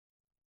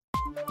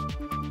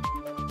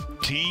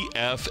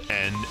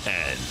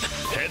TFNN.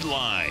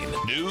 Headline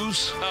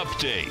News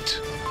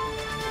Update.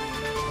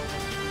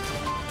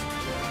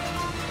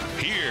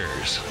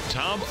 Here's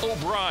Tom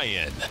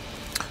O'Brien.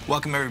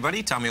 Welcome,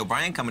 everybody. Tommy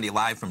O'Brien coming to you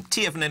live from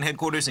TFNN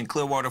headquarters in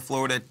Clearwater,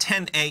 Florida,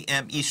 10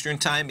 a.m. Eastern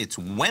Time. It's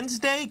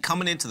Wednesday,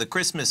 coming into the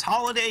Christmas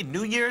holiday,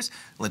 New Year's.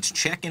 Let's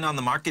check in on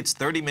the markets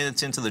 30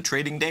 minutes into the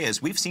trading day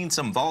as we've seen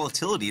some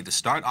volatility to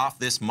start off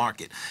this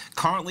market.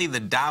 Currently, the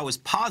Dow is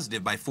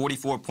positive by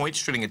 44 points,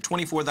 trading at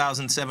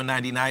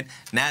 24,799.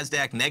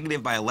 NASDAQ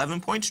negative by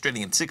 11 points,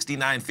 trading at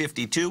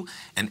 69.52.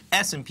 And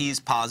S&P is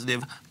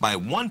positive by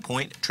 1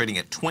 point, trading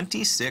at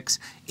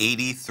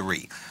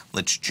 26.83.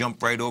 Let's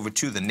jump right over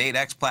to the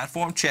Nadex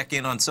platform, check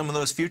in on some of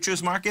those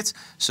futures markets.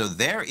 So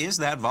there is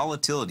that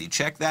volatility.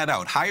 Check that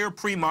out. Higher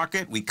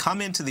pre-market. We come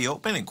into the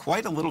open and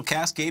quite a little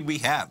cascade we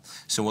have.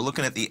 So we're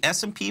looking at the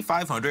S&P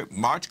 500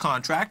 March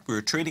contract. We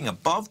were trading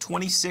above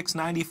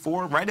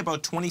 26.94, right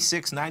about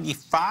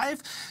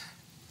 26.95.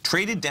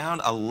 Traded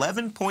down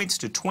 11 points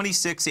to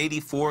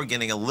 26.84,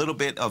 getting a little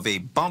bit of a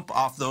bump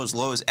off those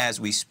lows as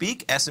we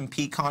speak.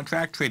 S&P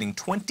contract trading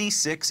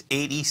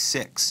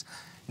 26.86.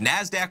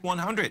 NASDAQ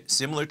 100,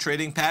 similar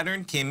trading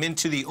pattern, came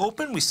into the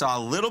open. We saw a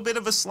little bit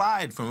of a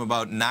slide from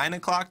about 9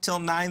 o'clock till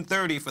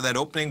 9:30 for that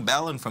opening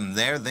bell, and from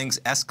there things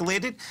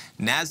escalated.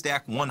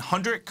 NASDAQ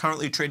 100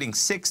 currently trading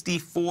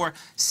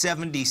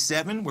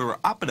 64.77. We were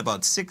up at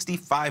about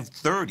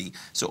 65.30,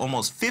 so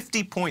almost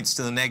 50 points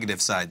to the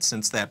negative side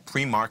since that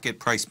pre-market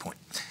price point.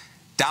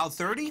 Dow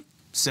 30.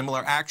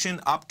 Similar action,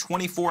 up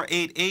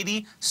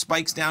 24,880,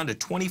 spikes down to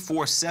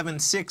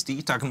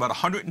 24,760, talking about a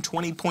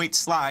 120-point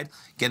slide,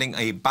 getting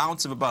a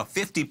bounce of about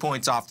 50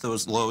 points off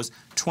those lows,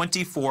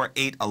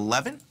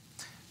 24,811.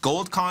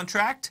 Gold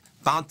contract,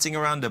 bouncing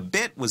around a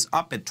bit, was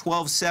up at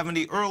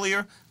 1270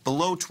 earlier,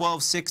 below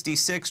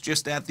 1266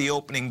 just at the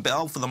opening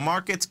bell for the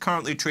markets,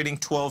 currently trading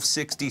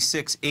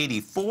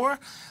 1266.84.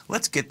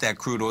 Let's get that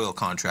crude oil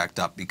contract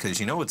up, because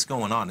you know what's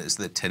going on is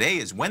that today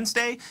is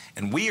Wednesday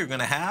and we are going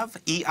to have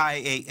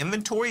EIA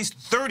inventories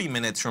 30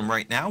 minutes from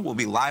right now. We'll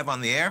be live on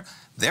the air.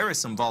 There is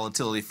some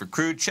volatility for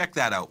crude. Check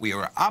that out. We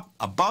are up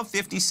above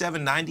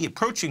 $57.90,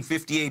 approaching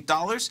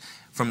 $58.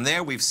 From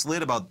there, we've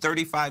slid about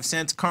 35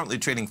 cents, currently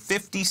trading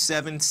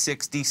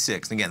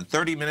 57.66. Again,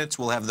 30 minutes,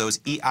 we'll have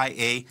those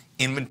EIA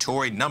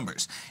inventory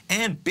numbers.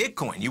 And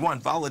Bitcoin, you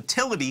want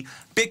volatility.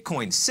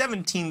 Bitcoin,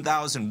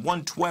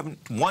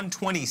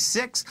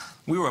 17,126.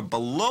 We were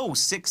below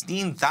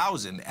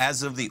 16,000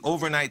 as of the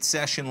overnight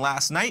session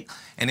last night.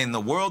 And in the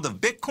world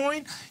of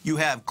Bitcoin, you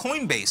have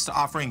Coinbase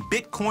offering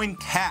Bitcoin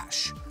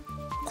Cash.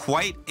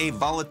 Quite a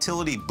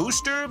volatility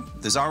booster.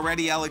 There's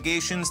already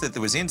allegations that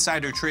there was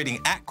insider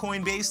trading at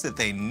Coinbase, that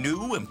they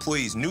knew,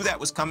 employees knew that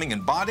was coming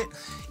and bought it.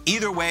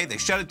 Either way, they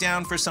shut it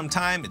down for some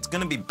time. It's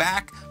going to be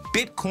back.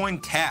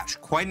 Bitcoin Cash,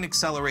 quite an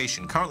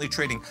acceleration, currently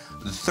trading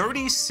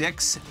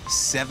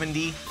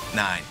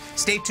 36.79.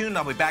 Stay tuned.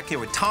 I'll be back here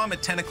with Tom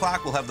at 10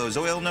 o'clock. We'll have those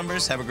oil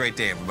numbers. Have a great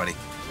day, everybody.